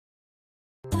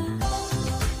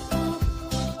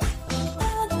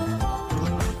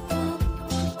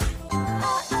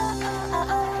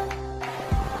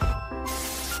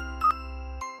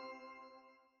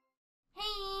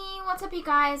up, you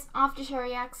guys? After Show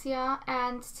Reacts here,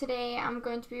 and today I'm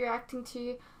going to be reacting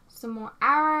to some more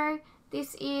Arrow.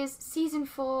 This is season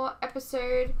 4,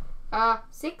 episode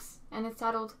 6, and it's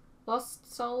titled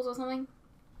Lost Souls or something.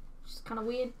 Which is kind of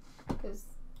weird because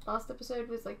last episode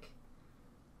was like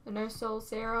the No Soul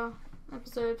Sarah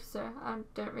episode, so I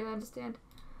don't really understand.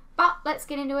 But let's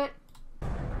get into it.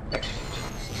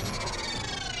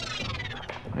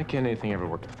 Why can't anything ever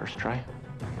work the first try?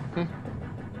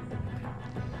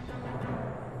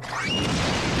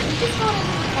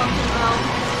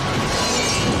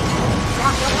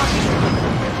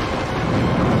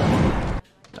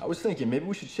 I was thinking maybe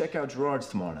we should check out Gerard's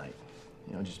tomorrow night.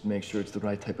 You know, just make sure it's the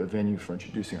right type of venue for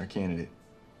introducing our candidate.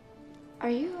 Are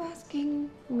you asking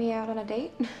me out on a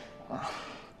date?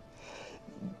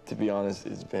 To be honest,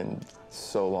 it's been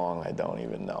so long, I don't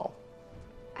even know.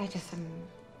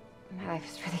 My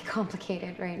life's really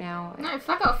complicated right now. No,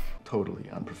 fuck off. Totally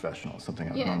unprofessional.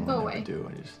 Something I Yeah, don't go normally away. have to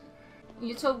do.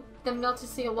 You told them not to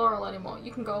see a Laurel anymore.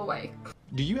 You can go away.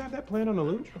 Do you have that plan on the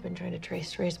loose? I've been trying to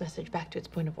trace Ray's message back to its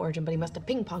point of origin, but he must have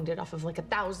ping-ponged it off of like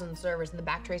 1,000 servers, and the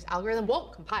backtrace algorithm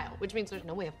won't compile, which means there's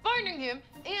no way of finding him,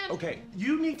 and... Okay,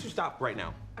 you need to stop right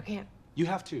now. I can't. You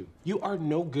have to. You are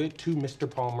no good to Mr.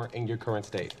 Palmer in your current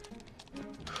state.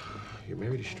 You're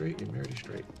married straight, you're married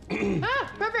straight.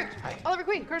 Ah, perfect! Hi. Oliver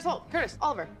Queen, Curtis Holt, Curtis,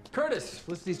 Oliver. Curtis,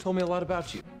 Felicity's told me a lot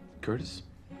about you. Curtis,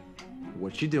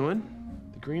 what you doing?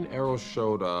 The Green Arrow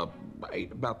showed up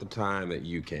right about the time that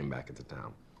you came back into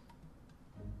town.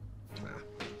 Nah,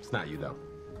 it's not you, though.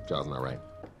 Jaw's not right.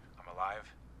 I'm alive,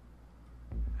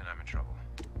 and I'm in trouble.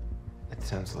 That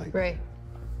sounds like... Ray.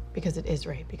 Because it is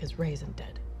Ray, because Ray isn't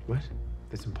dead. What?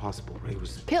 That's impossible. Ray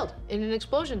was... Killed in an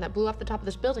explosion that blew off the top of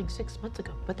this building 6 months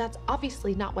ago. But that's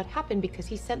obviously not what happened because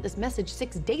he sent this message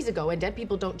 6 days ago, and dead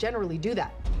people don't generally do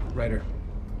that. Ryder,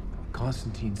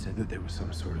 Constantine said that there was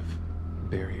some sort of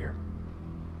barrier.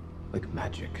 Like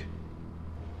magic.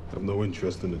 I've no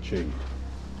interest in the chain.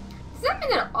 Does that mean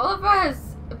that Oliver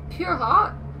has a pure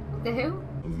heart? What the hell?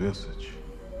 A message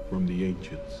from the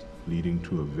ancients leading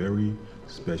to a very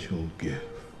special gift.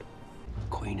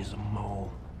 Queen is a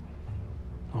mole.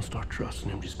 Don't start trusting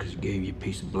him just because he gave you a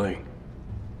piece of bling.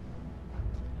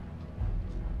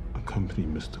 Accompany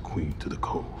Mr. Queen to the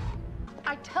cove.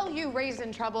 I tell you Ray's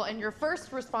in trouble, and your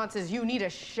first response is you need a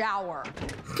shower.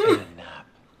 Get a nap.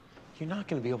 You're not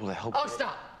going to be able to help... Oh,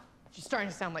 stop! She's starting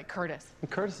to sound like Curtis. And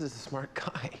Curtis is a smart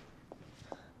guy.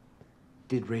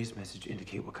 Did Ray's message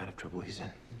indicate what kind of trouble he's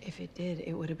in? If it did,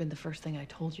 it would have been the first thing I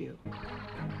told you.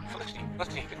 Felicity,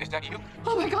 is that you?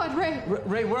 Oh my God, Ray!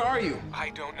 Ray, where are you? I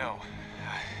don't know.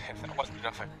 If that wasn't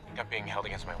enough, I'm being held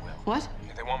against my will. What?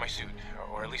 They want my suit,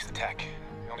 or at least the tech.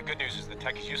 The only good news is the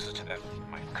tech is useless to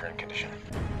my current condition.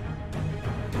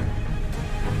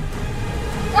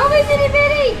 Oh, it's itty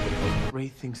bitty! Ray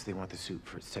thinks they want the suit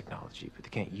for its technology, but they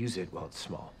can't use it while it's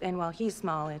small. And while he's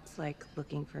small, it's like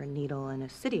looking for a needle in a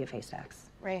city of haystacks.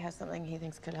 Ray has something he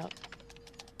thinks could help.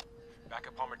 Back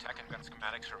at Palmer Tech and got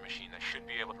schematics for a machine that should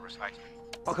be able to recite me.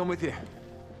 I'll come with you.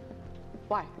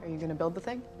 Why? Are you gonna build the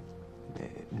thing?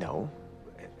 No.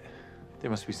 There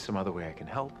must be some other way I can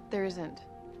help. There isn't.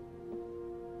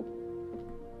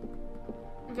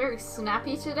 Very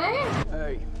snappy today.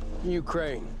 Hey,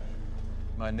 Ukraine.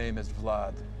 My name is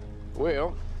Vlad.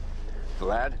 Well,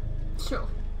 Vlad, Sure.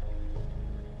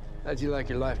 how'd you like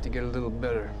your life to get a little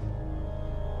better?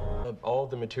 All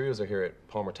the materials are here at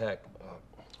Palmer Tech,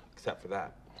 except for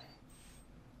that.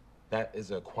 That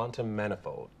is a quantum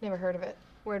manifold. Never heard of it.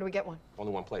 Where do we get one?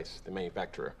 Only one place, the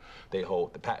manufacturer. They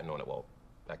hold the patent on it. Well,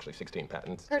 actually 16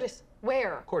 patents. Curtis,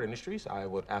 where? Cord Industries, I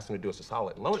would ask them to do us a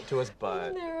solid and loan it to us,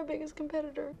 but... They're our biggest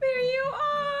competitor. There you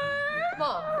are!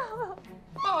 Mom.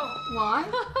 Oh. Why?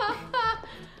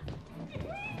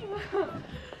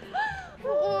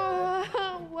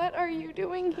 What are you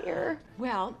doing here?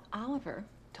 Well, Oliver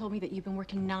told me that you've been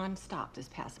working non-stop this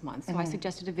past month, so I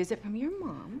suggested a visit from your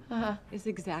mom is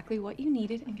exactly what you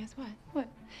needed, and guess what? What?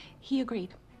 He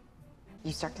agreed.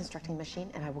 You start constructing the machine,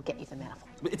 and I will get you the manifold.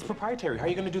 But it's proprietary. How are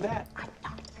you going to do that?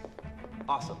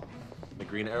 Awesome. The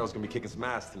Green Arrow's going to be kicking some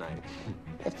ass tonight.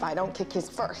 If I don't kick his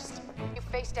first. You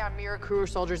faced down Mirror Crew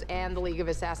soldiers and the League of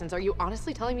Assassins. Are you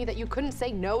honestly telling me that you couldn't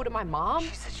say no to my mom?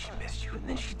 She said she missed you, and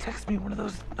then she texted me one of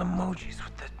those emojis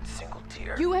with the single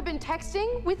tear. You have been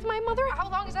texting with my mother? How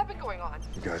long has that been going on?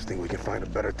 You guys think we can find a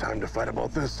better time to fight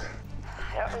about this?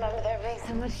 I don't remember there being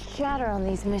so much chatter on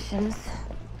these missions.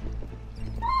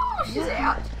 Oh, she's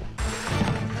out.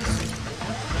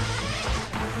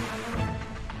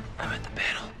 I'm at the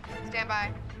panel. Stand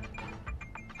by.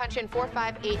 Punch in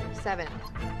 4587.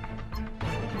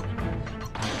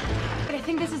 But I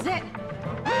think this is it.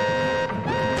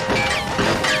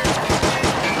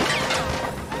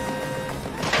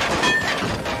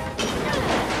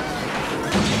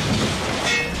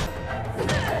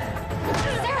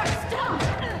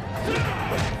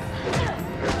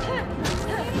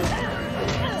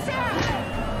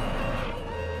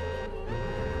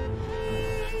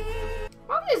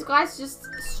 guy's just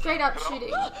straight up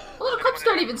shooting. A lot of cops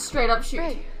don't even straight up shoot.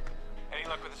 Ray. Any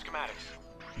luck with the schematics?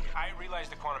 I realized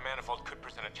the quantum manifold could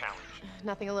present a challenge.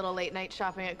 Nothing a little late night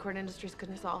shopping at Cord Industries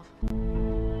couldn't solve.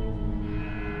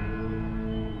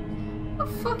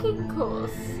 Of fucking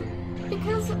course.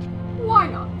 Because why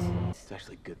not? It's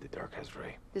actually good that Dark has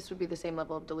Ray. This would be the same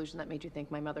level of delusion that made you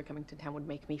think my mother coming to town would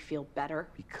make me feel better.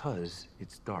 Because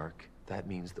it's Dark, that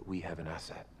means that we have an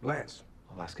asset. Lance.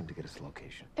 I'll ask him to get us a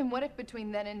location. And what if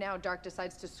between then and now Dark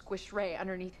decides to squish Ray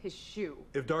underneath his shoe?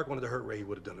 If Dark wanted to hurt Ray, he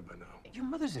would have done it by now. Your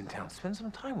mother's in town. Spend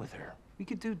some time with her. We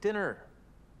could do dinner.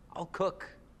 I'll cook.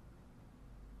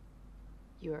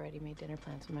 You already made dinner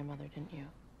plans with my mother, didn't you?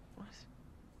 What?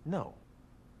 No.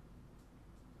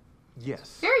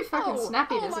 Yes. Very fucking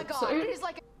snappy oh this my episode. God, it is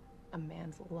like a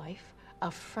man's life,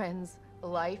 a friend's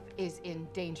life is in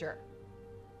danger.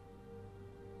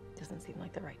 Doesn't seem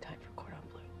like the right time for Cordon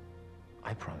Bleu.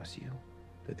 I promise you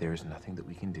that there is nothing that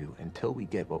we can do until we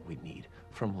get what we need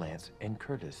from Lance and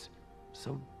Curtis.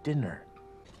 So dinner.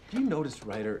 Do you notice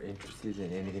Ryder interested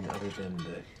in anything other than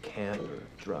the camp or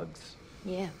drugs?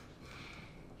 Yeah.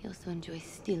 He also enjoys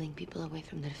stealing people away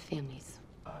from their families.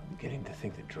 I'm beginning to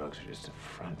think that drugs are just a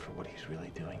front for what he's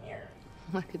really doing here.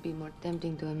 What could be more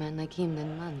tempting to a man like him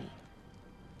than money?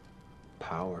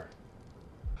 Power.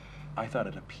 I thought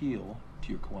it'd appeal to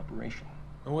your cooperation.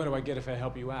 And what do I get if I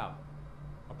help you out?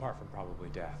 Apart from probably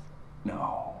death.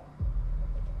 No.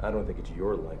 I don't think it's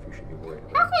your life you should be worried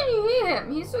about. How can you hear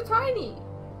him? He's so tiny.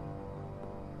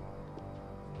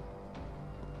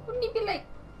 Wouldn't he be like...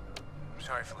 I'm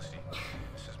sorry, Felicity.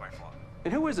 This is my fault.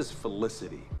 And who is this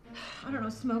Felicity? I don't know,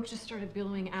 smoke just started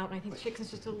billowing out, and I think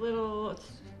chicken's just a little,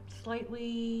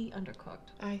 slightly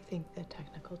undercooked. I think the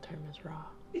technical term is raw.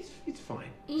 It's fine.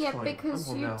 Yeah, fine. because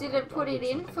I'm you now. didn't put it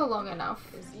in for long enough.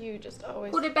 Because you just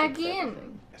always Put it back fix in.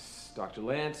 everything. Yes, Dr.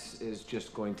 Lance is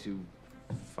just going to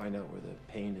find out where the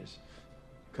pain is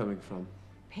coming from.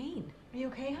 Pain? Are you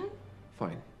okay, hon?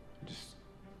 Fine. I'm just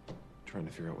trying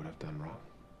to figure out what I've done wrong.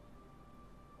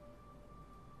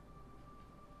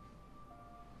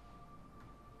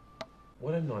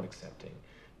 What I'm not accepting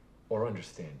or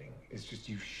understanding is just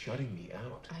you shutting me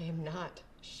out. I am not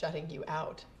shutting you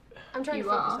out. I'm trying to You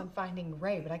focus are. on finding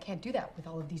Ray, but I can't do that with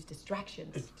all of these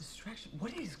distractions. Distraction?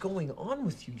 What is going on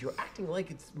with you? You're acting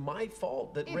like it's my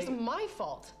fault that It's Ray... my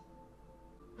fault.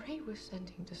 Ray was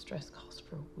sending distress calls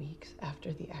for weeks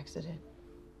after the accident.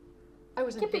 I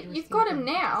was Yeah, but you've got him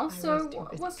now, so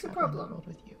what's the problem?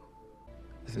 With you.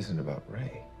 This isn't about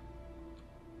Ray.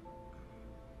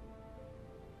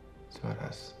 It's about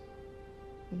us.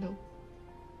 No.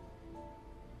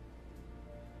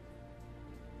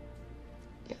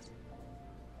 Yes.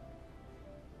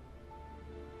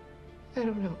 I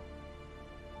don't know.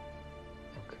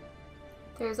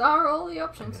 Those are all the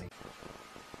options.